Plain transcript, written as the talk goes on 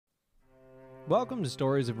Welcome to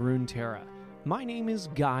Stories of Runeterra. My name is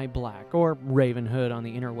Guy Black, or Raven Hood on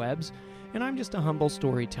the interwebs, and I'm just a humble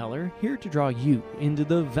storyteller here to draw you into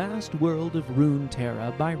the vast world of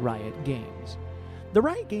Runeterra by Riot Games. The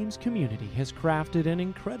Riot Games community has crafted an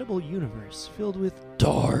incredible universe filled with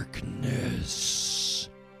darkness.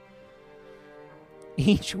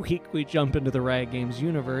 Each week we jump into the Riot Games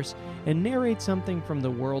universe and narrate something from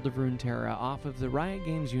the world of Runeterra off of the Riot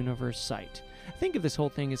Games universe site. Think of this whole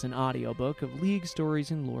thing as an audiobook of League stories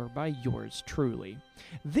and lore by yours truly.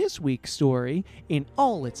 This week's story, in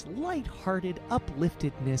all its light-hearted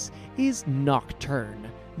upliftedness, is Nocturne,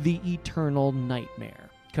 the Eternal Nightmare.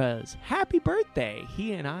 'Cause happy birthday!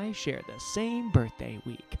 He and I share the same birthday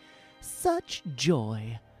week. Such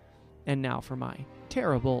joy! And now for my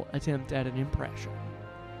terrible attempt at an impression.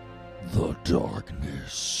 The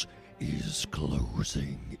darkness is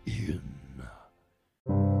closing in.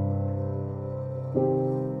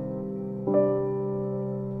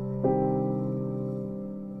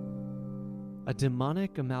 A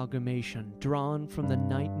demonic amalgamation drawn from the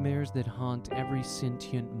nightmares that haunt every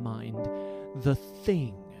sentient mind, the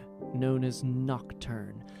thing known as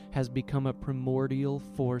Nocturne has become a primordial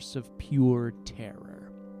force of pure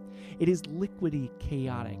terror. It is liquidy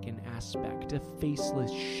chaotic in aspect, a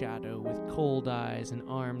faceless shadow with cold eyes and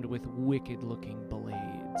armed with wicked-looking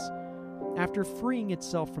blades. After freeing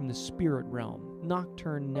itself from the spirit realm,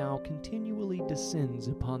 Nocturne now continually descends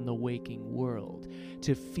upon the waking world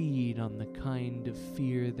to feed on the kind of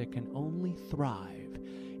fear that can only thrive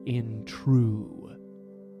in true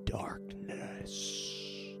darkness.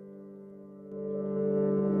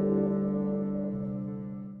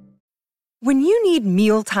 When you need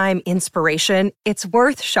mealtime inspiration, it's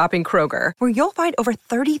worth shopping Kroger, where you'll find over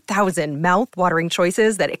 30,000 mouth-watering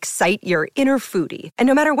choices that excite your inner foodie. And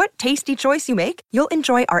no matter what tasty choice you make, you'll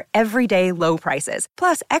enjoy our everyday low prices,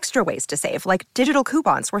 plus extra ways to save, like digital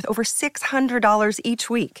coupons worth over $600 each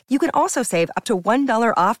week. You can also save up to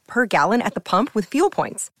 $1 off per gallon at the pump with fuel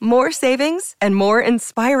points. More savings and more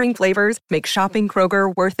inspiring flavors make shopping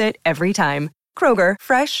Kroger worth it every time. Kroger,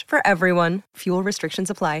 fresh for everyone. Fuel restrictions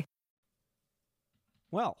apply.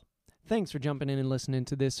 Well, thanks for jumping in and listening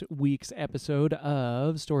to this week's episode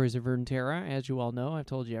of Stories of Runeterra. As you all know, I've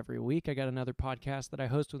told you every week, I got another podcast that I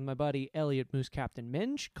host with my buddy Elliot Moose Captain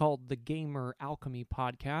Minch called the Gamer Alchemy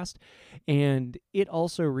Podcast, and it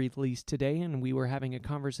also released today, and we were having a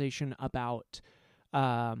conversation about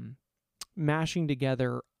mashing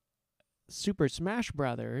together Super Smash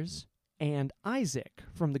Brothers and Isaac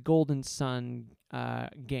from the Golden Sun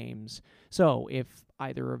games. So if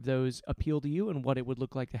either of those appeal to you and what it would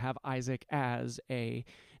look like to have Isaac as a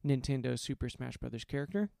Nintendo Super Smash Brothers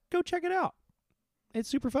character, go check it out. It's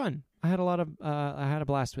super fun. I had a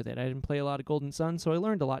blast with it. I didn't play a lot of Golden Sun, so I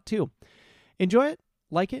learned a lot too. Enjoy it,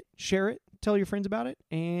 like it, share it, tell your friends about it,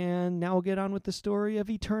 and now we'll get on with the story of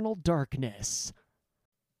Eternal Darkness.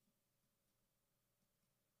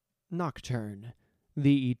 Nocturne,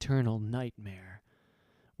 the Eternal Nightmare.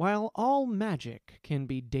 While all magic can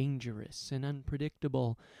be dangerous and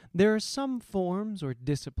unpredictable, there are some forms or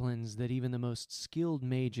disciplines that even the most skilled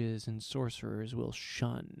mages and sorcerers will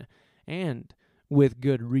shun, and with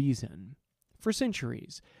good reason. For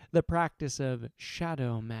centuries, the practice of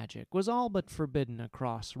shadow magic was all but forbidden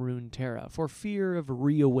across Runeterra for fear of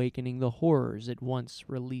reawakening the horrors it once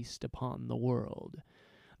released upon the world.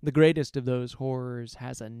 The greatest of those horrors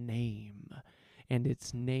has a name, and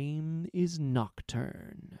its name is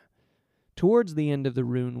Nocturne. Towards the end of the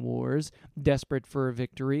Rune Wars, desperate for a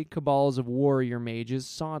victory, cabals of warrior mages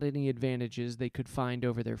sought any advantages they could find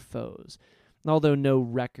over their foes. Although no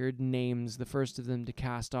record names the first of them to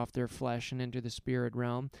cast off their flesh and enter the spirit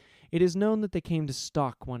realm, it is known that they came to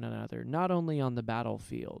stalk one another, not only on the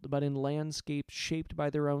battlefield, but in landscapes shaped by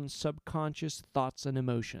their own subconscious thoughts and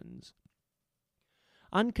emotions.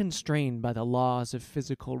 Unconstrained by the laws of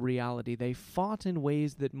physical reality, they fought in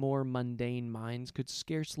ways that more mundane minds could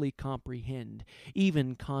scarcely comprehend,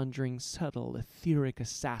 even conjuring subtle, etheric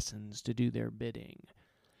assassins to do their bidding.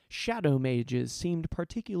 Shadow mages seemed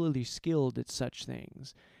particularly skilled at such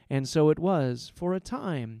things, and so it was, for a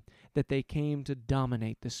time, that they came to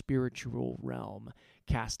dominate the spiritual realm,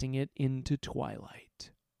 casting it into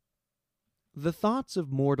twilight. The thoughts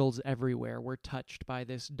of mortals everywhere were touched by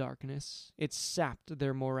this darkness. It sapped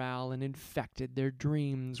their morale and infected their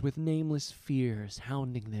dreams with nameless fears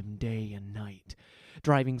hounding them day and night,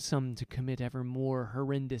 driving some to commit ever more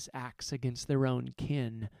horrendous acts against their own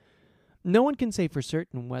kin. No one can say for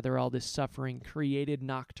certain whether all this suffering created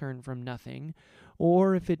Nocturne from nothing,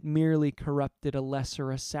 or if it merely corrupted a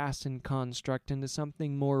lesser assassin construct into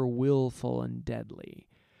something more willful and deadly.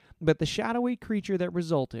 But the shadowy creature that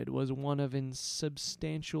resulted was one of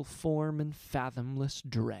insubstantial form and fathomless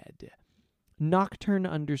dread. Nocturne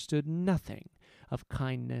understood nothing of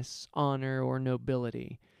kindness, honor, or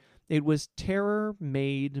nobility. It was terror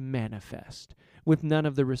made manifest, with none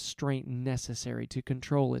of the restraint necessary to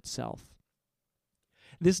control itself.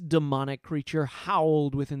 This demonic creature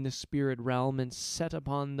howled within the spirit realm and set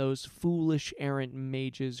upon those foolish errant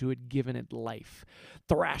mages who had given it life,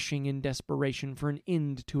 thrashing in desperation for an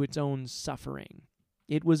end to its own suffering.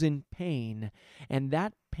 It was in pain, and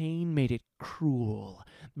that pain made it cruel,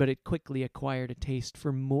 but it quickly acquired a taste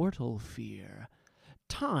for mortal fear.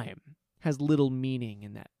 Time has little meaning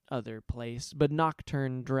in that other place, but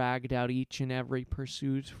Nocturne dragged out each and every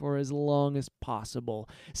pursuit for as long as possible,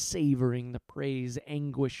 savoring the prey's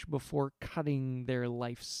anguish before cutting their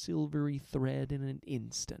life's silvery thread in an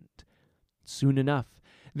instant. Soon enough,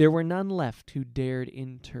 there were none left who dared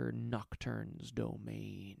enter Nocturne's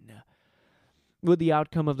domain. Would the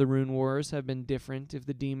outcome of the Rune Wars have been different if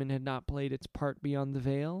the demon had not played its part beyond the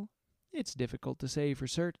veil? It's difficult to say for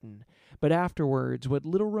certain, but afterwards what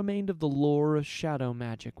little remained of the lore of shadow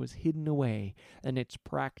magic was hidden away, and its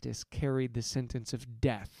practice carried the sentence of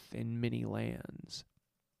death in many lands.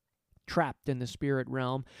 Trapped in the spirit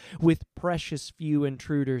realm, with precious few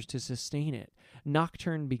intruders to sustain it,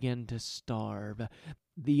 Nocturne began to starve.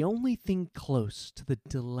 The only thing close to the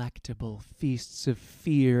delectable feasts of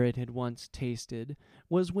fear it had once tasted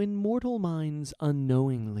was when mortal minds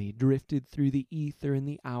unknowingly drifted through the ether in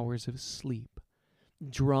the hours of sleep,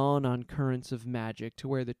 drawn on currents of magic to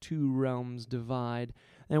where the two realms divide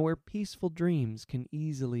and where peaceful dreams can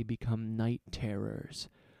easily become night terrors.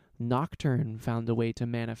 Nocturne found a way to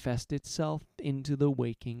manifest itself into the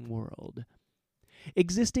waking world.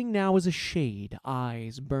 Existing now as a shade,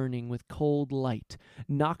 eyes burning with cold light,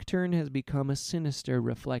 Nocturne has become a sinister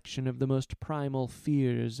reflection of the most primal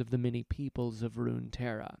fears of the many peoples of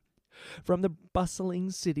Runeterra. From the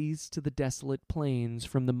bustling cities to the desolate plains,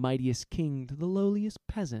 from the mightiest king to the lowliest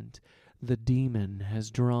peasant, the demon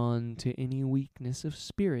has drawn to any weakness of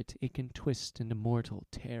spirit it can twist into mortal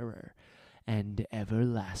terror and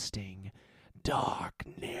everlasting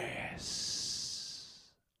darkness.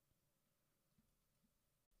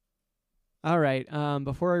 All right,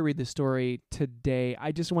 before I read the story today,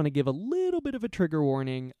 I just want to give a little bit of a trigger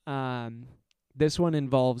warning. This one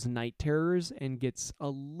involves night terrors and gets a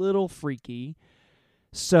little freaky.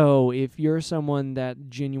 So if you're someone that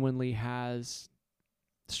genuinely has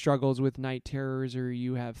struggles with night terrors or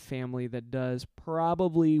you have family that does,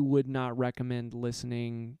 probably would not recommend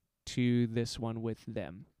listening to this one with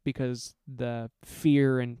them because the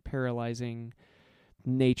fear and paralyzing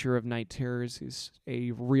nature of night terrors is a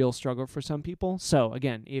real struggle for some people. So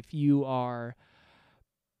again, if you are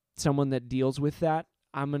someone that deals with that,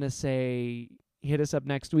 I'm going to say hit us up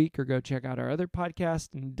next week or go check out our other podcast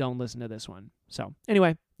and don't listen to this one. So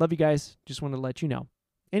anyway, love you guys. Just wanted to let you know.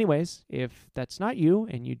 Anyways, if that's not you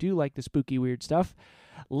and you do like the spooky weird stuff,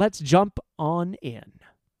 let's jump on in.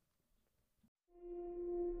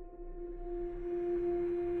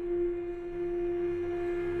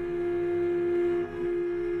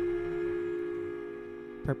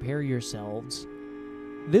 Prepare yourselves.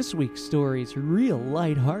 This week's story is real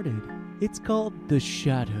lighthearted. It's called The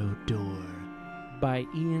Shadow Door by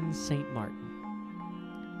Ian St. Martin.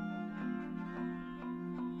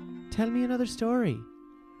 Tell me another story.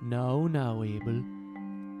 No, Abel,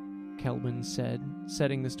 Kelwyn said,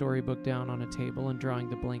 setting the storybook down on a table and drawing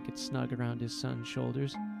the blanket snug around his son's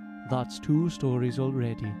shoulders. That's 2 stories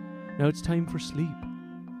already. Now it's time for sleep.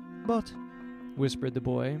 But, whispered the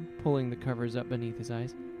boy, pulling the covers up beneath his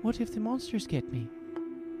eyes, what if the monsters get me?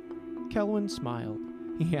 Kelwyn smiled.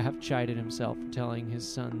 He half-chided himself for telling his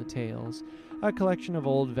son the tales, a collection of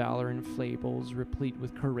old valor and fables replete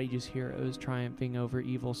with courageous heroes triumphing over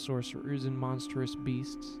evil sorcerers and monstrous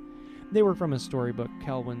beasts. They were from a storybook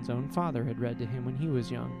Kelwyn's own father had read to him when he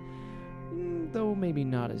was young, though maybe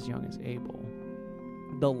not as young as Abel.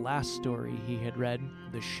 The last story he had read,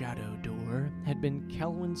 The Shadow Door, had been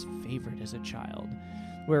Kelwyn's favorite as a child,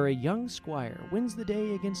 where a young squire wins the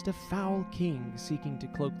day against a foul king seeking to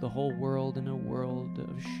cloak the whole world in a world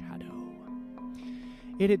of shadow.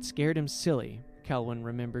 It had scared him silly, Kelwyn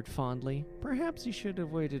remembered fondly. Perhaps he should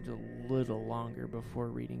have waited a little longer before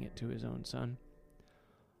reading it to his own son.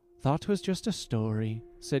 Thought 'twas just a story,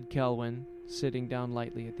 said Kelwyn, sitting down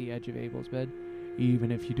lightly at the edge of Abel's bed.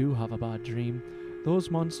 Even if you do have a bad dream,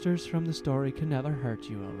 those monsters from the story can never hurt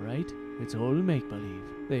you, all right? It's all make-believe.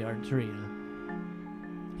 They aren't real.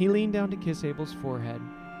 He leaned down to kiss Abel's forehead,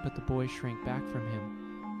 but the boy shrank back from him.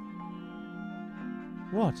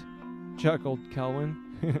 What? Chuckled Kelwyn.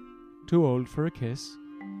 Too old for a kiss?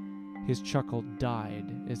 His chuckle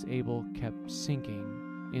died as Abel kept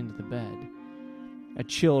sinking into the bed. A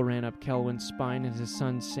chill ran up Kelwin's spine as his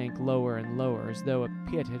son sank lower and lower, as though a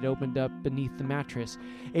pit had opened up beneath the mattress.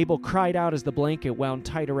 Abel cried out as the blanket wound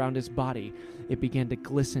tight around his body. It began to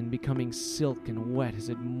glisten, becoming silk and wet as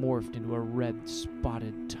it morphed into a red,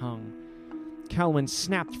 spotted tongue. Kelwin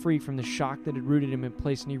snapped free from the shock that had rooted him in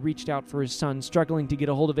place, and he reached out for his son, struggling to get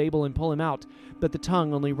a hold of Abel and pull him out, but the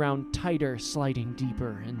tongue only wound tighter, sliding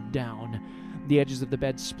deeper and down. The edges of the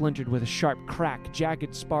bed splintered with a sharp crack.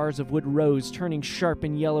 Jagged spars of wood rose, turning sharp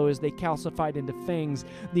and yellow as they calcified into fangs.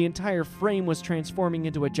 The entire frame was transforming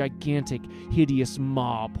into a gigantic, hideous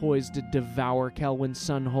maw poised to devour Kelwin's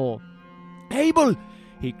son whole. "Abel!"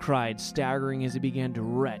 he cried, staggering as he began to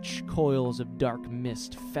retch, coils of dark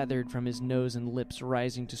mist feathered from his nose and lips,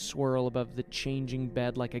 rising to swirl above the changing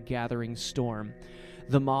bed like a gathering storm.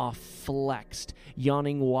 The maw flexed,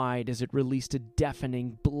 yawning wide as it released a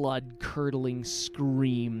deafening, blood-curdling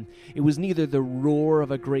scream. It was neither the roar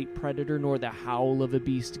of a great predator nor the howl of a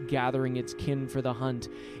beast gathering its kin for the hunt.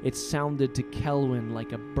 It sounded to Kelwin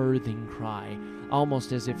like a birthing cry,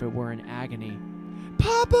 almost as if it were in agony.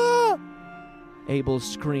 "Papa!" Abel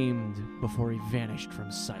screamed before he vanished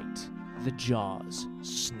from sight. The jaws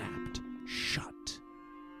snapped shut.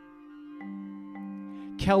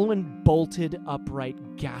 Kelwin bolted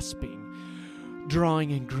upright, gasping,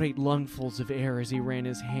 drawing in great lungfuls of air as he ran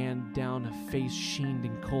his hand down a face sheened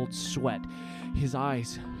in cold sweat. His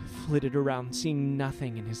eyes flitted around, seeing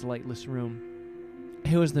nothing in his lightless room.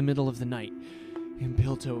 It was the middle of the night, in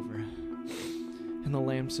Piltover, and the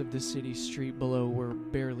lamps of the city street below were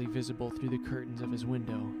barely visible through the curtains of his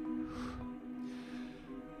window.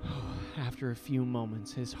 After a few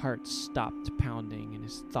moments, his heart stopped pounding and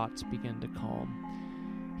his thoughts began to calm.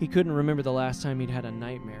 He couldn't remember the last time he'd had a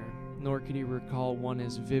nightmare, nor could he recall one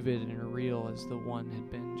as vivid and real as the one had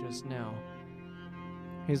been just now.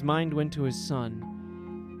 His mind went to his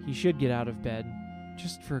son. He should get out of bed,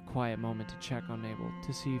 just for a quiet moment to check on Abel,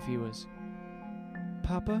 to see if he was...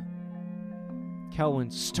 "Papa?"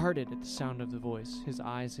 Kelwin started at the sound of the voice. His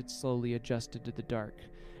eyes had slowly adjusted to the dark,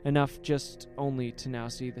 enough just only to now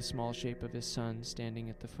see the small shape of his son standing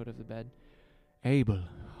at the foot of the bed. "Abel."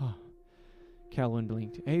 Oh. Kelwin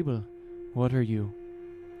blinked. "Abel, what are you?"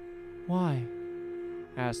 "Why?"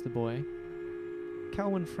 asked the boy.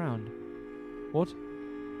 Kelwin frowned. What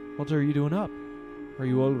are you doing up? Are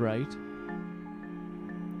you all right?"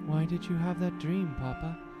 "Why did you have that dream,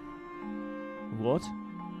 Papa?" "What?"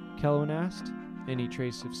 Kelwin asked. Any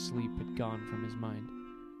trace of sleep had gone from his mind.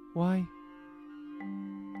 Why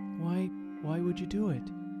would you do it?"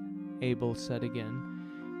 Abel said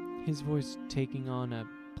again, his voice taking on a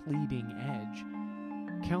pleading edge.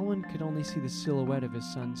 Kelwin could only see the silhouette of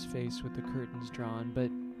his son's face with the curtains drawn, but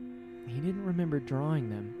he didn't remember drawing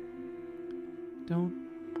them.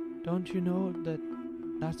 Don't you know that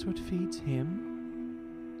that's what feeds him?"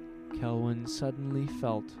 Kelwin suddenly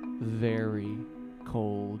felt very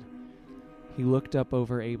cold. He looked up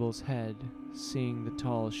over Abel's head, seeing the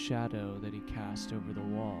tall shadow that he cast over the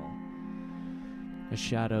wall. A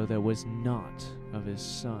shadow that was not of his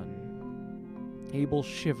son. Abel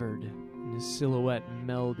shivered, and his silhouette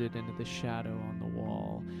melded into the shadow on the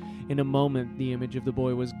wall. In a moment, the image of the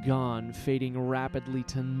boy was gone, fading rapidly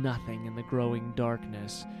to nothing in the growing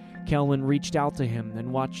darkness. Kelwin reached out to him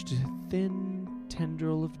and watched a thin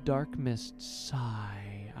tendril of dark mist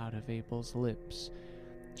sigh out of Abel's lips,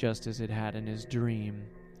 just as it had in his dream.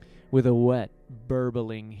 With a wet,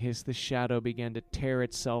 burbling hiss, the shadow began to tear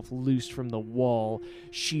itself loose from the wall.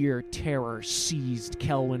 Sheer terror seized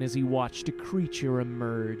Kelwin as he watched a creature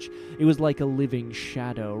emerge. It was like a living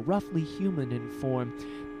shadow, roughly human in form,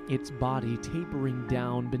 its body tapering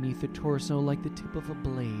down beneath the torso like the tip of a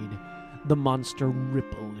blade. The monster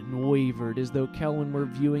rippled and wavered as though Kelwin were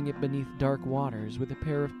viewing it beneath dark waters, with a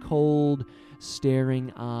pair of cold,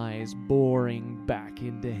 staring eyes boring back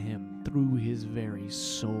into him through his very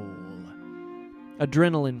soul.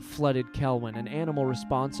 Adrenaline flooded Kelwin, an animal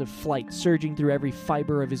response of flight surging through every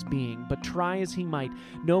fiber of his being. But try as he might,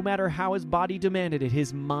 no matter how his body demanded it,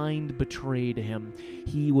 his mind betrayed him.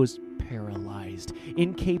 He was paralyzed,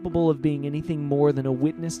 incapable of being anything more than a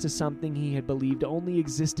witness to something he had believed only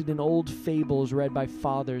existed in old fables read by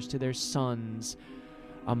fathers to their sons.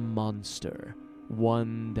 A monster,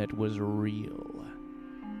 one that was real.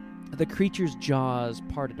 The creature's jaws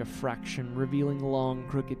parted a fraction, revealing long,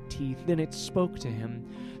 crooked teeth. Then it spoke to him,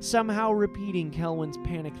 somehow repeating Kelwin's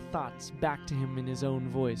panicked thoughts back to him in his own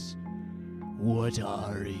voice. "What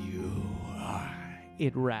are you?"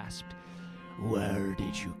 it rasped. "Where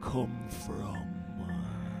did you come from?"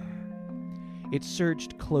 It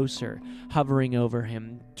surged closer, hovering over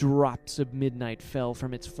him. Drops of midnight fell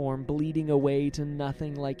from its form, bleeding away to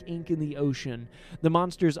nothing like ink in the ocean. The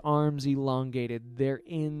monster's arms elongated, their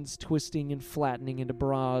ends twisting and flattening into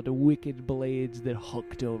broad, wicked blades that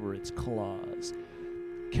hooked over its claws.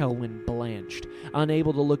 Kelwyn blanched,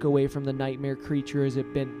 unable to look away from the nightmare creature as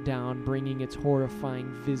it bent down, bringing its horrifying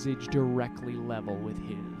visage directly level with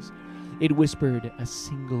his. It whispered a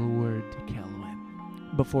single word to Kelwyn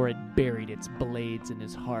before it buried its blades in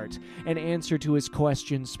his heart, an answer to his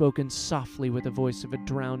question spoken softly with the voice of a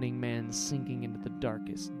drowning man sinking into the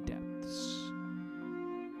darkest depths.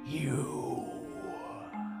 You.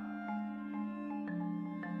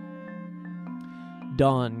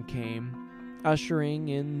 Dawn came, ushering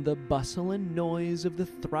in the bustle and noise of the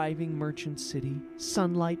thriving merchant city.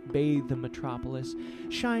 Sunlight bathed the metropolis,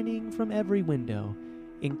 shining from every window,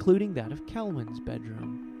 including that of Kelwyn's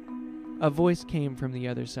bedroom. A voice came from the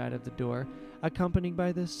other side of the door, accompanied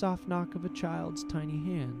by the soft knock of a child's tiny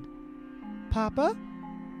hand. "Papa?"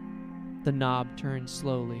 The knob turned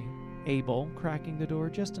slowly, Abel cracking the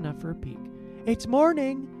door just enough for a peek. "It's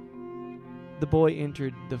morning!" The boy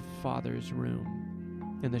entered the father's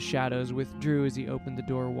room, and the shadows withdrew as he opened the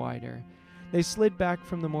door wider. They slid back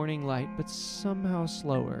from the morning light, but somehow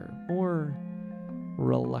slower, more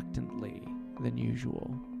reluctantly than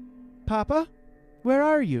usual. "Papa, where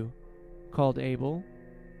are you?" called Abel,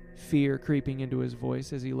 fear creeping into his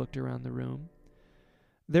voice as he looked around the room.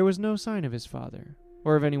 There was no sign of his father,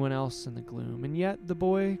 or of anyone else in the gloom, and yet the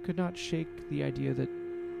boy could not shake the idea that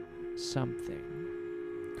something,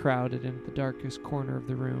 crowded in the darkest corner of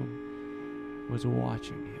the room, was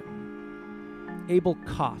watching him. Abel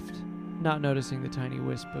coughed, not noticing the tiny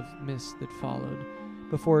wisp of mist that followed,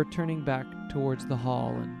 before turning back towards the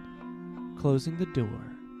hall and closing the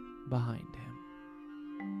door behind him.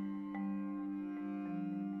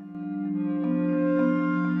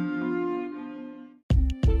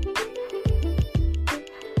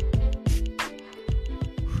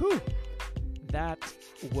 That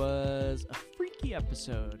was a freaky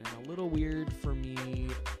episode and a little weird for me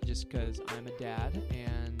just because I'm a dad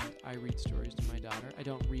and I read stories to my daughter. I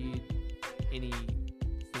don't read anything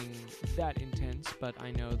that intense, but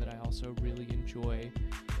I know that I also really enjoy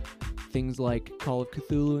things like Call of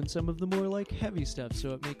Cthulhu and some of the more like heavy stuff,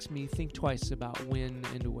 so it makes me think twice about when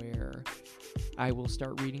and where I will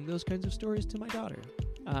start reading those kinds of stories to my daughter.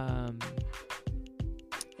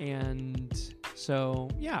 And so,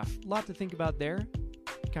 yeah, a lot to think about there.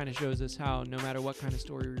 Kind of shows us how no matter what kind of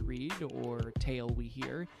story we read or tale we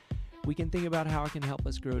hear, we can think about how it can help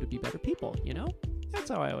us grow to be better people, you know? That's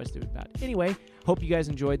how I always do it. Anyway, hope you guys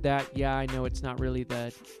enjoyed that. Yeah, I know it's not really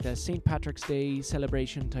the St. Patrick's Day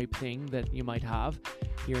celebration type thing that you might have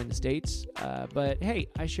here in the States. But hey,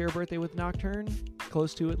 I share a birthday with Nocturne,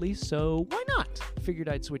 close to at least, so why not? Figured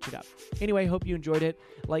I'd switch it up. Anyway, hope you enjoyed it.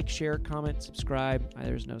 Like, share, comment, subscribe.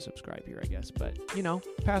 There's no subscribe here, I guess. But, you know,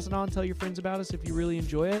 pass it on. Tell your friends about us if you really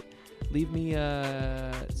enjoy it. Leave me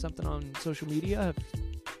something on social media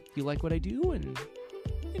if you like what I do. And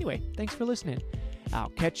anyway, thanks for listening. I'll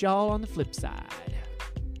catch y'all on the flip side.